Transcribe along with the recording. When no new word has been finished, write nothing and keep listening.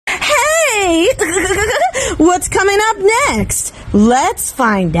Hey, what's coming up next? Let's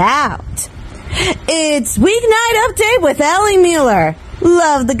find out. It's Weeknight Update with Ellie Muller.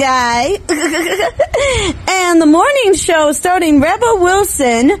 Love the guy. And the morning show starring Rebel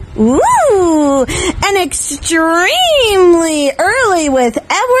Wilson. Woo! And extremely early with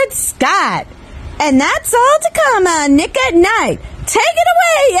Edward Scott. And that's all to come on Nick at Night. Take it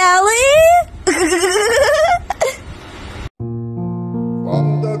away, Ellie.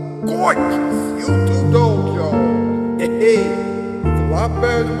 From the gorgeous YouTube Dojo. Hey, it's a lot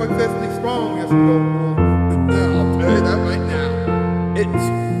better than what Cecily Strong has to go through. I'll tell you that right now. It's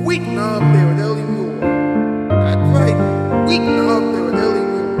Weeknight up there with Ellie Muller. That's right, Weeknight up there with Ellie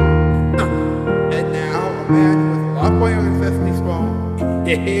Muller. And now, a man who is a lot better than Cecily Strong.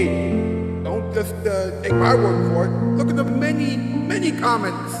 Hey, don't just take my word for it. Look at the many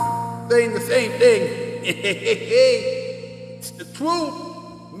comments saying the same thing. It's the truth,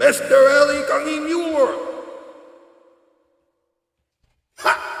 Mr. Ellie Muller.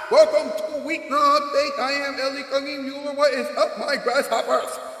 Ha! Welcome to Weeknight Update. I am Ellie Muller. What is up, my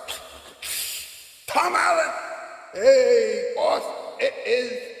grasshoppers? Tom Allen. Hey, boss. It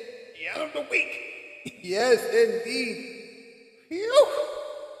is the end of the week. Yes, indeed. Phew.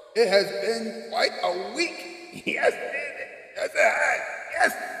 It has been quite a week. Yes, it has.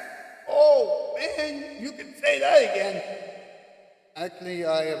 Yes. Oh, man, you can say that again. Actually,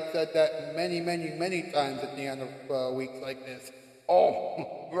 I have said that many times at the end of weeks like this.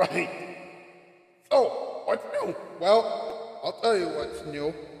 Oh, right. So, what's new? Well, I'll tell you what's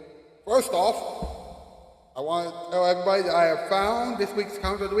new. First off, I want to tell everybody that I have found this week's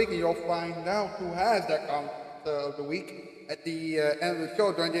Count of the Week, and you'll find out who has that Count of the Week at the end of the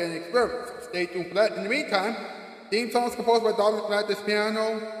show during the end experiment. So stay tuned for that. In the meantime, theme songs composed by Dominic Mathis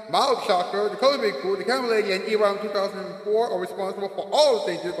Piano, Mild Shocker, the Color Big Crew, the Camera Lady, and E-Round 2004 are responsible for all the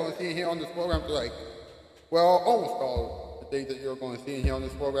things you're going to see here on this program tonight. Well, almost all the things that you're going to see here on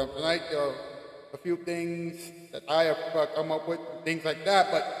this program tonight. There are a few things that I have come up with, things like that,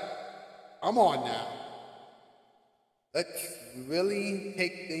 but come on now. Let's really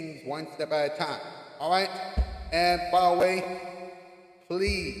take things one step at a time, all right? And by the way,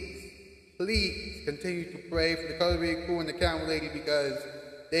 please continue to pray for the Color Crew and the Camera Lady because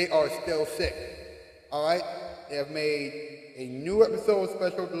they are still sick. Alright? They have made a new episode of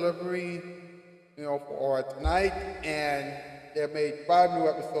Special Delivery, for tonight, and they have made 5 new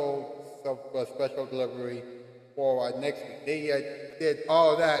episodes of Special Delivery for next week. They did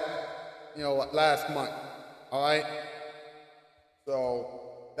all of that, last month. Alright? So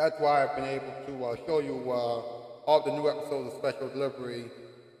that's why I've been able to show you all the new episodes of Special Delivery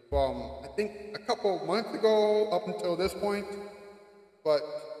from, I think, a couple of months ago up until this point. But,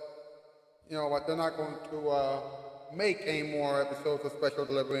 they're not going to make any more episodes of Special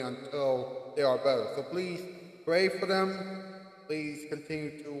Delivery until they are better. So please pray for them. Please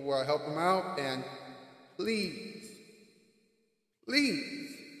continue to help them out. And please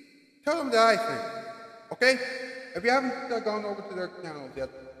tell them that I think. Okay? If you haven't gone over to their channels yet,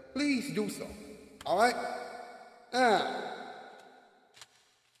 please do so. All right?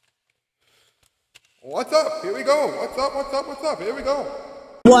 What's up? Here we go. What's up? Here we go.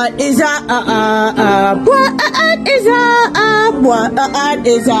 What is up? What is up? What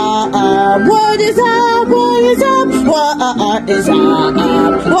is up? What is up? What is up? What is up?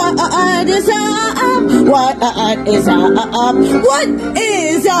 What is up? What is up? What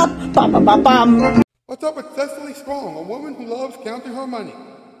is up? Bum bum bum bum. What's up with Cecily Strong, a woman who loves counting her money?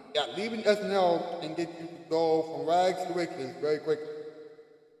 Yeah, leaving SNL can get you to go from rags to riches very quickly.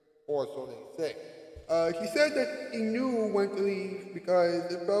 Or so they say. She said that she knew when to leave because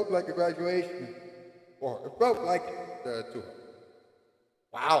it felt like a graduation. Or it felt like to her.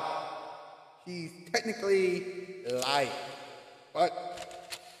 Wow. She's technically lying. But,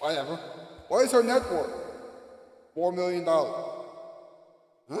 whatever. What is her net worth? $4 million.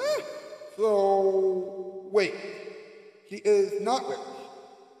 Huh? So, wait. She is not rich.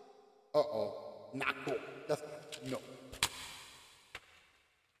 Uh-oh. Not cool. That's no.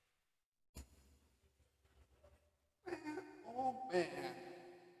 Man,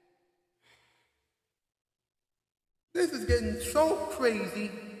 this is getting so crazy.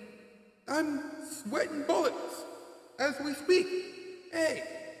 I'm sweating bullets as we speak. Hey,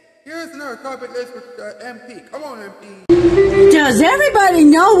 here's another topic list with MP. Come on, MP. Does everybody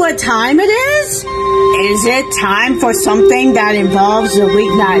know what time it is? Is it time for something that involves a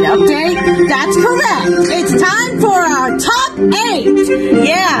weeknight update? That's correct. It's time for our top 8.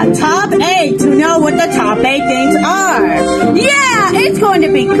 Yeah, top 8 to know what the top 8 things are. Yeah, it's going to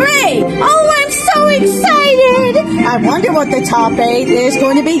be great. Oh, I'm so excited! I wonder what the top 8 is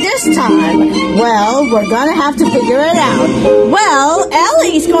going to be this time. Well, we're gonna have to figure it out. Well,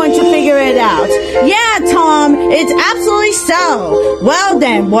 Ellie's going to figure it out. Yeah, Tom, it's absolutely so. Well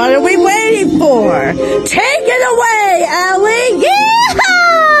then, what are we waiting for? Take it away, Ellie! Yeehaw!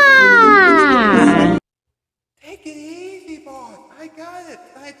 Take it easy, boss. I got it.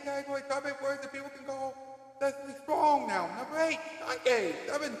 Tonight's category top 8 words that people can call Cecily Strong now. Number 8, Sunday.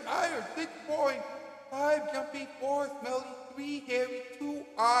 7, tired. 6, boring. 5, jumpy. 4, smelly. 3, hairy. 2,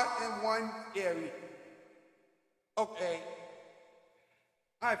 odd. And 1, scary. Okay.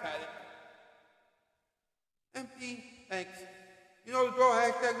 I've had it. Empty. Thanks. You know the drill.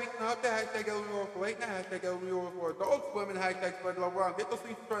 Hashtag Weeknight Update. Hashtag Illinois for late night. Hashtag Illinois for adults. Women. Hashtag spread love around. Get those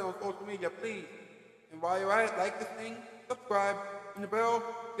things straight on social media, please. And while you're at it, like this thing, subscribe, and the bell,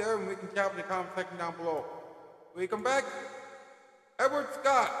 share, and we can chat in the comment section down below. When we come back, Edward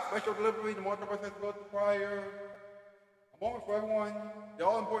Scott, special delivery, the multi-process multiplier, a moment for everyone, the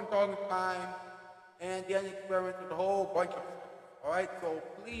all-important talking time, and the ending experiments with a whole bunch of stuff. Alright, so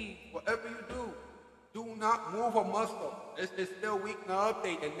please, whatever you do not move a muscle. This is still Weeknight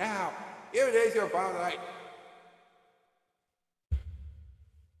Update, and now, here it is, your final night.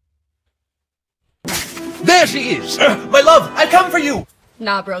 There she is! My love, I've come for you!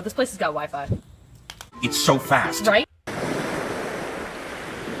 Nah, bro, this place has got Wi-Fi. It's so fast. Right?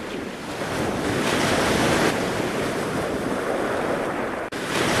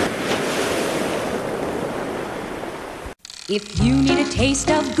 If you need a taste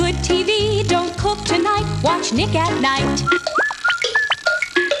of good TV, don't cook tonight, watch Nick at Night.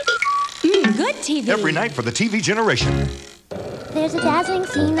 Good TV. Every night for the TV generation. There's a dazzling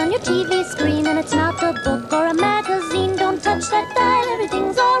scene on your TV screen, and it's not a book or a magazine. Don't touch that dial,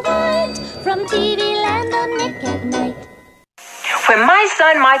 everything's alright. From TV land on Nick at Night. When my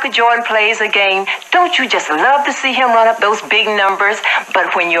son Michael Jordan plays a game, don't you just love to see him run up those big numbers?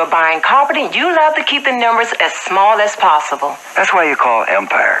 But when you're buying carpeting, you love to keep the numbers as small as possible. That's why you call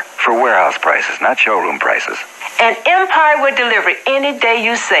Empire, for warehouse prices, not showroom prices. And Empire will deliver any day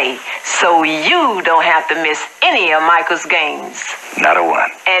you say, so you don't have to miss any of Michael's games. Not a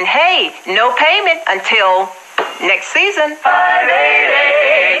one. And hey, no payment until next season.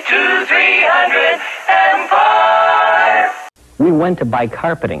 588-2300 Empire. We went to buy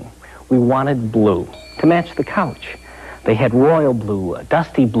carpeting. We wanted blue to match the couch. They had royal blue,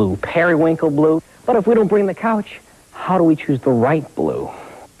 dusty blue, periwinkle blue. But if we don't bring the couch, how do we choose the right blue?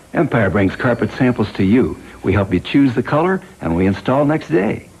 Empire brings carpet samples to you. We help you choose the color, and we install next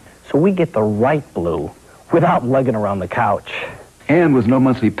day. So we get the right blue without lugging around the couch. And with no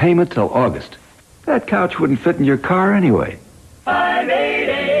monthly payment till August. That couch wouldn't fit in your car anyway.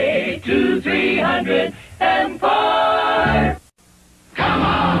 588-2300 Empire. Come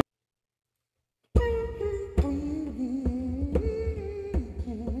on!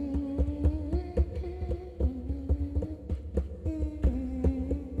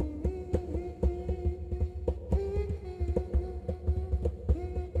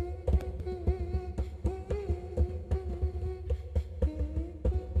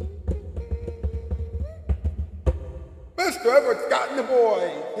 Mr. Edward Scott and the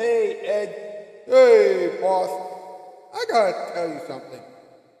boys. Hey, Ed. Hey, boss. I gotta tell you something.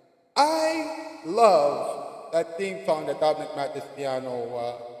 I love that theme song that Dominic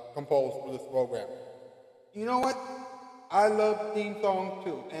Piano composed for this program. You know what? I love theme songs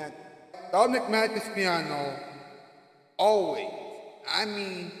too. And Dominic Piano always, I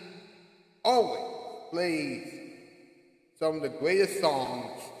mean always, plays some of the greatest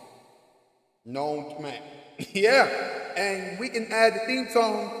songs known to man. Yeah, and we can add the theme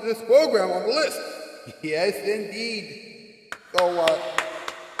song to this program on the list. Yes, indeed. So,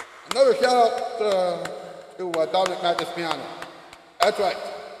 another shout out to Dominic Piano. That's right.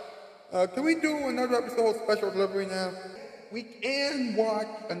 Can we do another episode of Special Delivery now? We can watch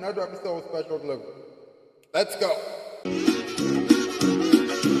another episode of Special Delivery. Let's go.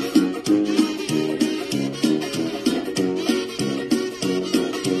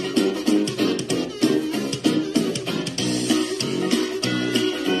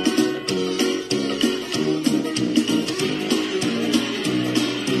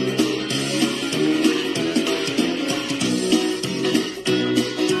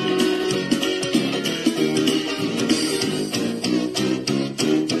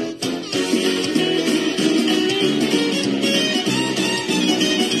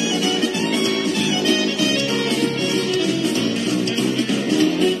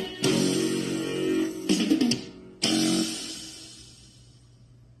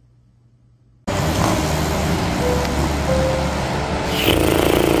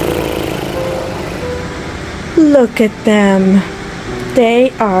 Look at them. They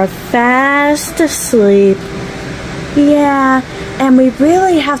are fast asleep. Yeah, and we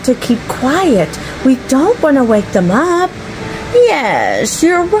really have to keep quiet. We don't want to wake them up. Yes,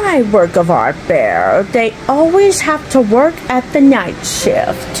 you're right, Work of Art Bear. They always have to work at the night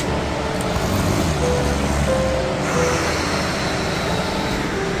shift.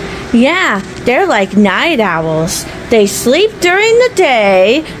 Yeah, they're like night owls. They sleep during the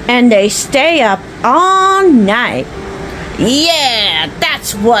day and they stay up all night. Yeah,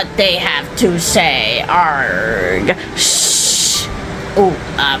 that's what they have to say. Arg. Shh. Oh,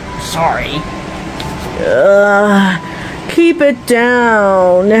 sorry. Keep it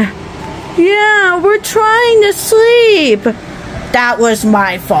down. Yeah, we're trying to sleep. That was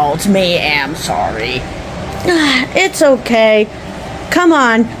my fault. Me am sorry. It's okay. Come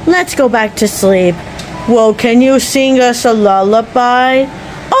on, let's go back to sleep. Well, can you sing us a lullaby?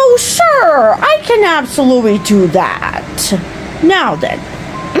 Oh, sure, I can absolutely do that. Now then.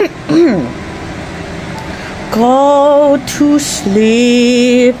 Go to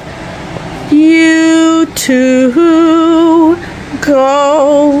sleep. You too.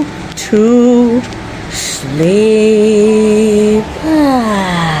 Go to sleep.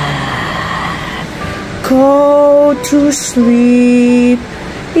 Go to sleep.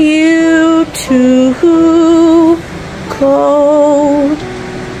 You too. Go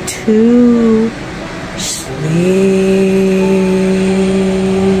to sleep.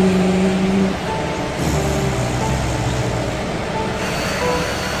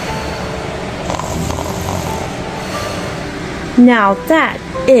 Now that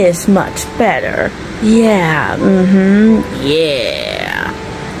is much better. Yeah, yeah.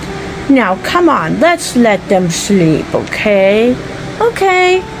 Now come on, let's let them sleep, okay?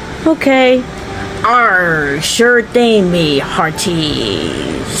 Okay. Sure thing, me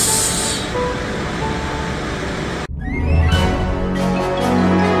hearties.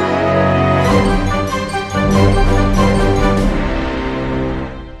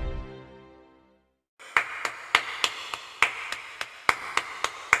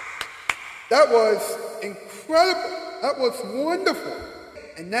 That was incredible. That was wonderful.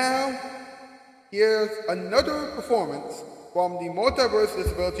 And now, here's another performance from the Multiverse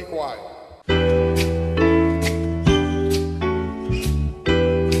Disability Choir.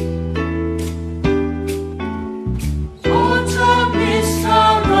 Autumn mists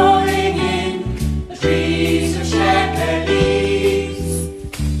are rolling in, the trees are shed their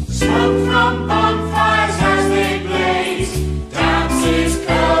leaves. Smoke from bonfires as they blaze, dances,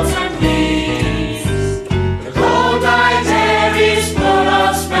 curls and leaves. The cold-eyed air is full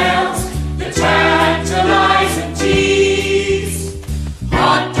of smells that tantalize and tease.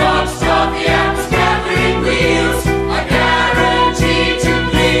 Hot dogs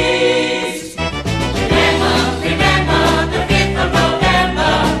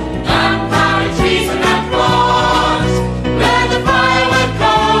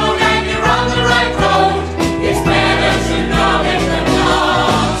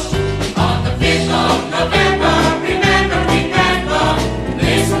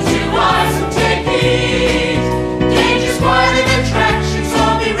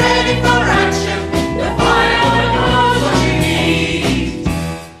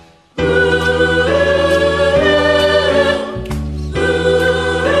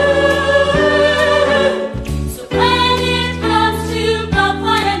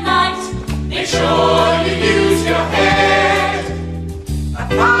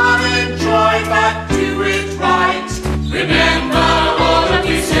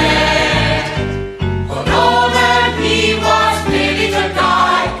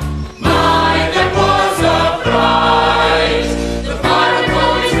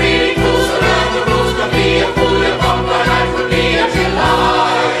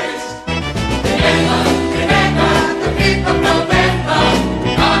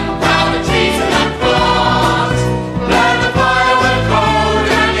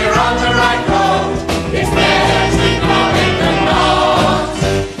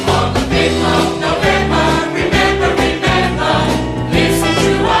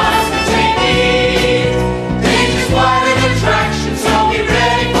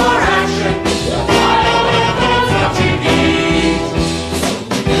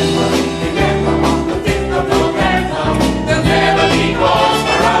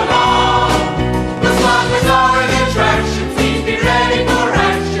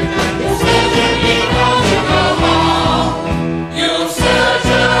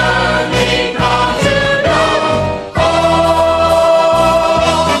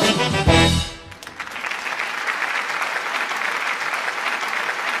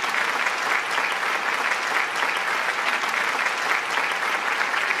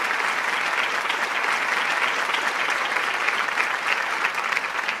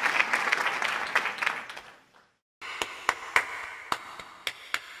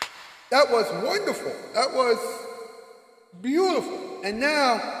That was wonderful. That was beautiful. And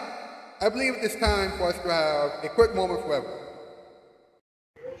now, I believe it's time for us to have a quick moment forever.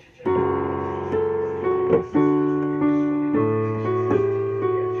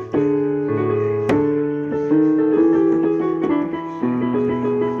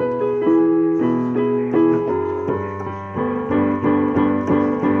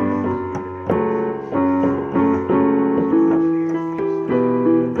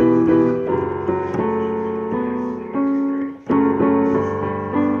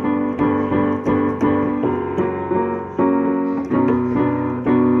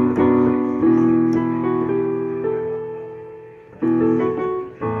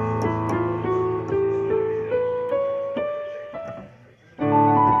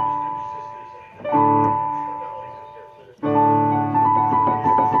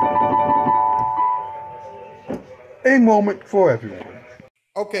 A moment for everyone.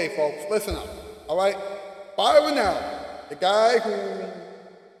 Okay, folks, listen up. All right, Byron Allen, the guy who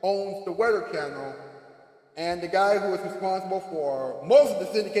owns the Weather Channel, and the guy who is responsible for most of the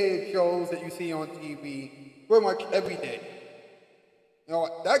syndicated shows that you see on TV pretty much every day. You know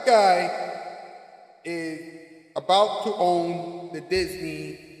what? That guy is about to own the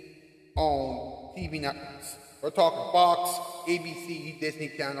Disney-owned TV networks. We're talking Fox, ABC, Disney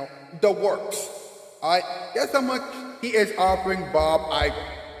Channel, the works. All right, guess how much he is offering Bob Iger?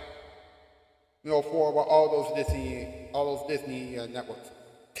 You know, for all those Disney networks.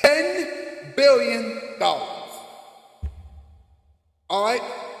 $10 billion. All right,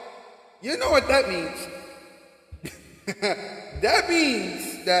 you know what that means? That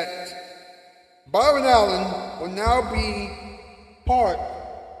means that Byron Allen will now be part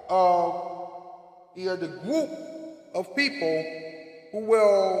of the group of people who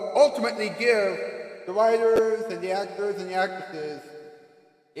will ultimately give the writers and the actors and the actresses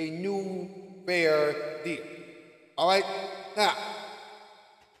a new fair deal. All right? Now,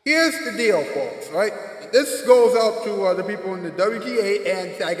 here's the deal, folks, right? This goes out to the people in the WGA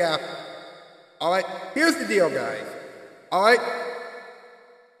and SAG-AFTRA. All right? Here's the deal, guys. All right?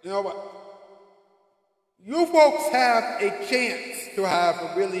 You know what? You folks have a chance to have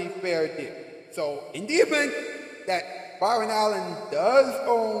a really fair deal. So, in the event that Byron Allen does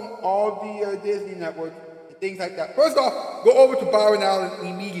own all the Disney networks and things like that, first off, go over to Byron Allen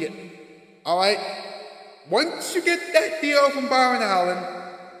immediately. All right? Once you get that deal from Byron Allen,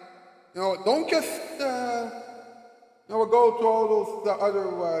 you know, don't just go to all those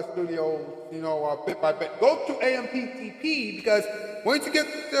other studios, you know, bit by bit. Go to AMPTP, because once you get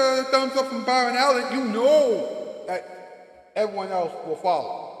the thumbs up from Byron Allen, you know that everyone else will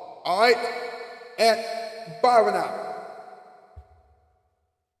follow. All right? And Byron Allen,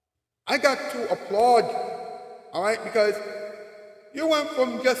 I got to applaud you, all right, because you went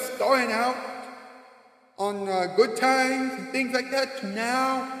from just starting out on Good Times and things like that to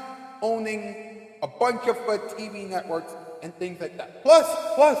now owning a bunch of TV networks and things like that. Plus,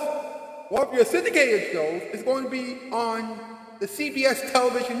 one of your syndicated shows is going to be on the CBS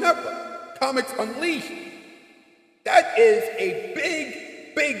television network, Comics Unleashed. That is a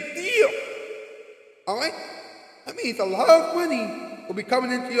big deal, all right? That means a lot of money will be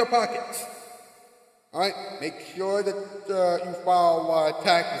coming into your pockets. All right, make sure that you file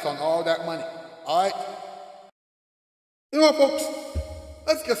taxes on all that money. All right. You know what, folks?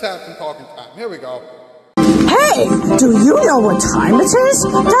 Let's just have some talking time. Here we go. Hey, do you know what time it is?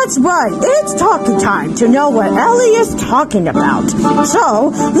 That's right, it's talking time to know what Ellie is talking about. So,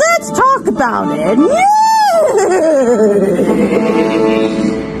 let's talk about it.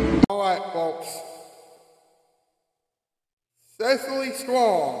 All right, folks. Cecily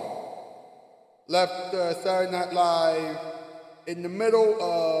Strong left Saturday Night Live in the middle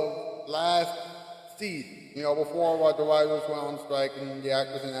of last season, you know, before the writers went on strike and the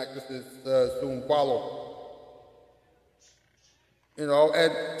actors and actresses soon followed. You know,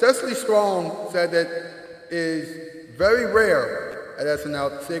 and Cecily Strong said that it is very rare at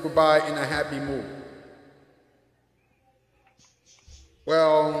SNL to say goodbye in a happy mood.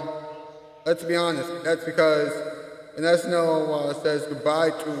 Well, let's be honest, that's because when SNL says goodbye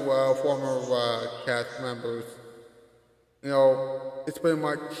to former cast members, you know, it's pretty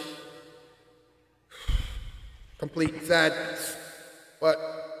much complete sadness. But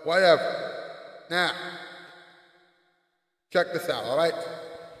whatever. Now, check this out, all right?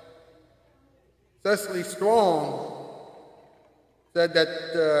 Cecily Strong said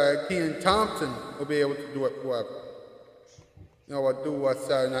that Kenan Thompson will be able to do it forever. You know, do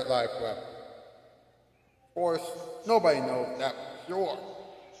Saturday Night Live forever. Of course, nobody knows that for sure.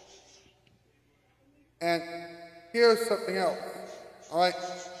 And here's something else, all right?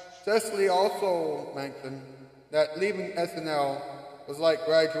 Cecily also mentioned that leaving SNL was like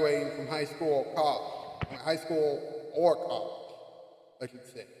graduating from high school or college. High school or college, I should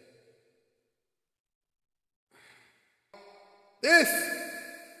say. This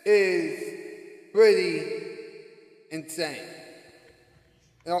is pretty insane.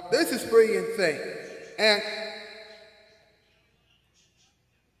 You know, this is pretty insane. And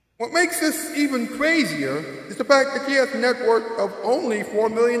what makes this even crazier is the fact that he has a net worth of only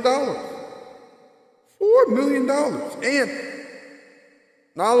 $4 million. $4 million. And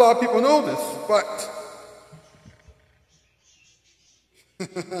not a lot of people know this, but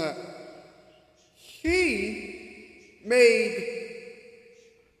he made,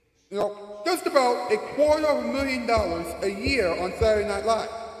 just about $250,000 a year on Saturday Night Live.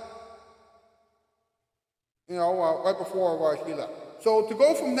 Right before she left. So to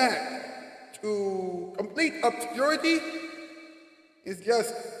go from that to complete obscurity is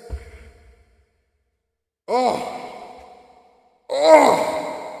just,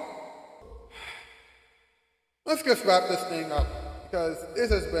 Let's just wrap this thing up, because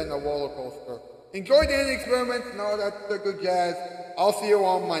this has been a roller coaster. Enjoy the ending experiments and all that good jazz. I'll see you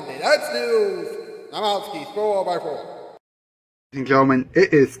on Monday. That's news. I'm Outski, Scroll 4x4. Ladies and gentlemen,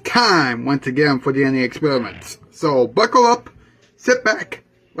 it is time once again for the ending experiments. So buckle up, sit back,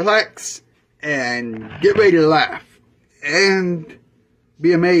 relax, and get ready to laugh. And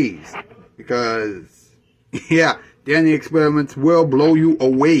be amazed. Because, yeah, the ending experiments will blow you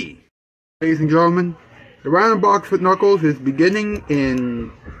away. Ladies and gentlemen, the random box with Knuckles is beginning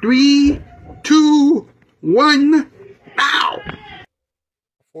in 3, 2, 1, now!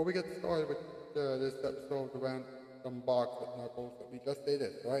 Before we get started with this episode of the random box with Knuckles, let me just say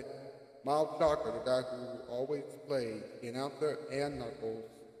this, right? Miles Shocker, the guy who always plays the announcer and Knuckles,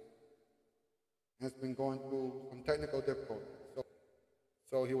 has been going through some technical difficulties.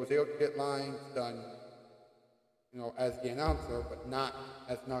 So he was able to get lines done, as the announcer, but not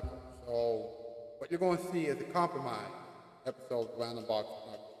as Knuckles. So what you're going to see is a compromise episode of Random Box with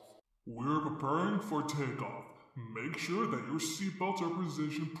Knuckles. We're preparing for takeoff. Make sure that your seatbelts are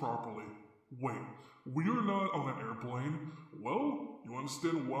positioned properly. Wait, we are not on an airplane? Well, you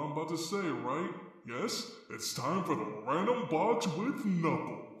understand what I'm about to say, right? Yes, it's time for the Random Box with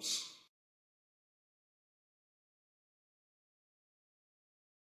Knuckles.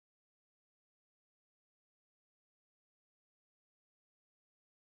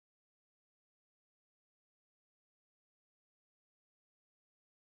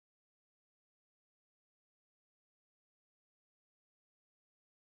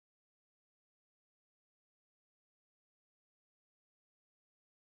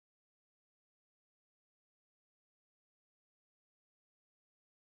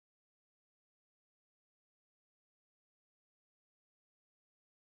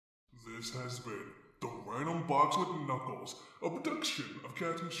 This has been the Random Box with Knuckles, a production of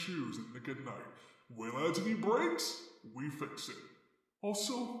Cats and Shoes and Nick at Night. When Anthony breaks, we fix it.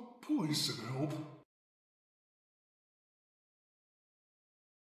 Also, please send help.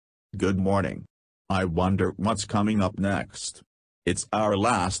 Good morning. I wonder what's coming up next. It's our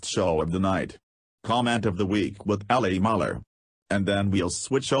last show of the night. Comment of the week with Ellie Muller. And then we'll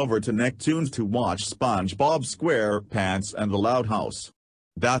switch over to Nicktoons to watch SpongeBob SquarePants and the Loud House.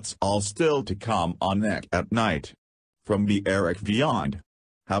 That's all still to come on Nick at Night. From the Eric Beyond.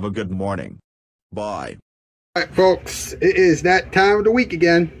 Have a good morning. Bye. Alright folks, it is that time of the week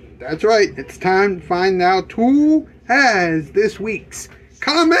again. That's right, it's time to find out who has this week's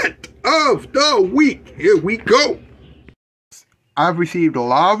comment of the week. Here we go. I've received a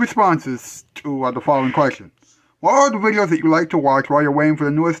lot of responses to the following question. What are the videos that you like to watch while you're waiting for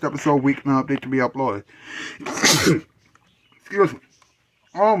the newest episode Weeknight update to be uploaded? Excuse me.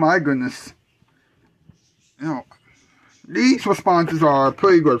 Oh my goodness. These responses are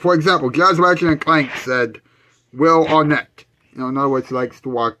pretty good. For example, Jazz Ratchet and Clank said Will Arnett. In other words, he likes to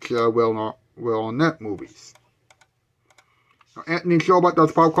watch Will Arnett movies. Anthony Showbot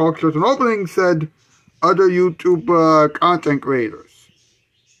does pop cultures and opening said other YouTube content creators.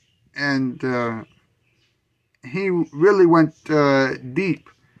 And he really went deep.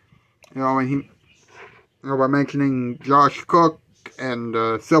 And by mentioning Josh Cook and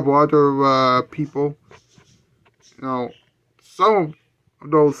several other people. Some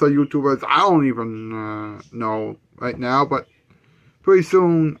of those YouTubers I don't even know right now, but pretty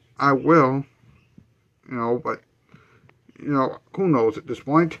soon I will. But who knows at this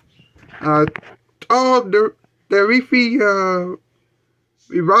point. The Reefy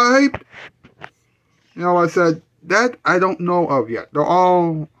revived. I said that I don't know of yet. They're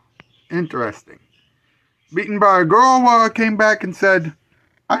all interesting. Beaten by a Girl came back and said,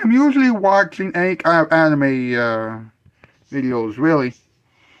 I'm usually watching any kind of anime videos, really.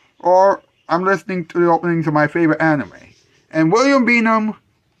 Or I'm listening to the openings of my favorite anime. And William Beanham,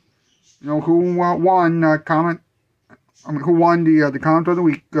 you know, who won the Comment of the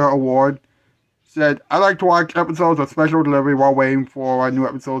Week award, said, I like to watch episodes of Special Delivery while waiting for new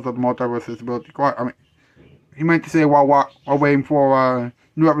episodes of the Multiverse Disability Quad. I mean, he meant to say while waiting for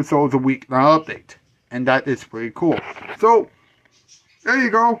new episodes of Weeknight Update. And that is pretty cool. So, there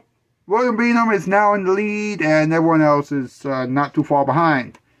you go. William Beanham is now in the lead, and everyone else is not too far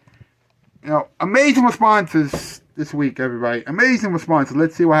behind. You know, amazing responses this week, everybody. Amazing responses.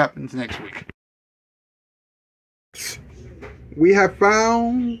 Let's see what happens next week. We have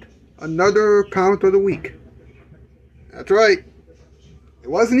found another comment of the week. That's right. It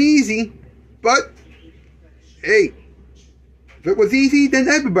wasn't easy, but hey, if it was easy, then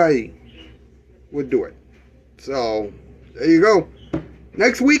everybody would do it. So, there you go.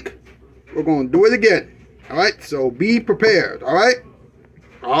 Next week, we're going to do it again. Alright, so be prepared. Alright?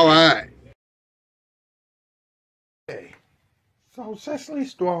 Alright. Okay. So, Cecily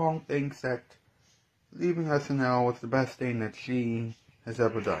Strong thinks that leaving SNL was the best thing that she has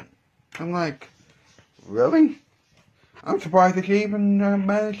ever done. I'm like, really? I'm surprised that she even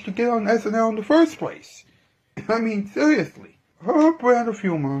managed to get on SNL in the first place. I mean, seriously. Her brand of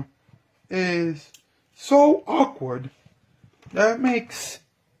humor is so awkward that it makes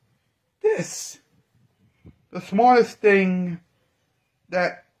this the smartest thing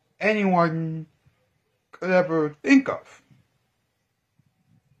that anyone could ever think of.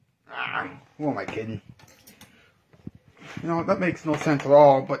 Who am I kidding? You know, that makes no sense at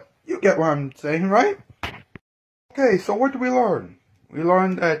all, but you get what I'm saying, right? Okay, so what did we learn? We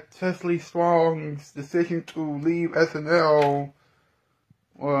learned that Cecily Strong's decision to leave SNL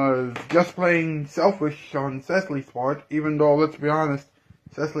was just plain selfish on Cecily's part, even though, let's be honest,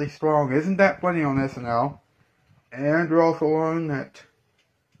 Cecily Strong isn't that funny on SNL. And we also learned that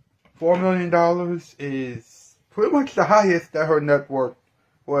 $4 million is pretty much the highest that her net worth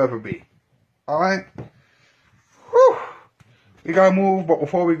will ever be. Alright? Whew! We gotta move, but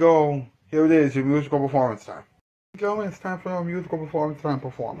before we go, here it is, your musical performance time. Gentlemen, it's time for our musical performance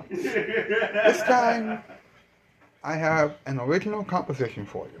performance. This time, I have an original composition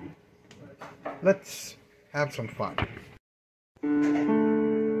for you. Let's have some fun.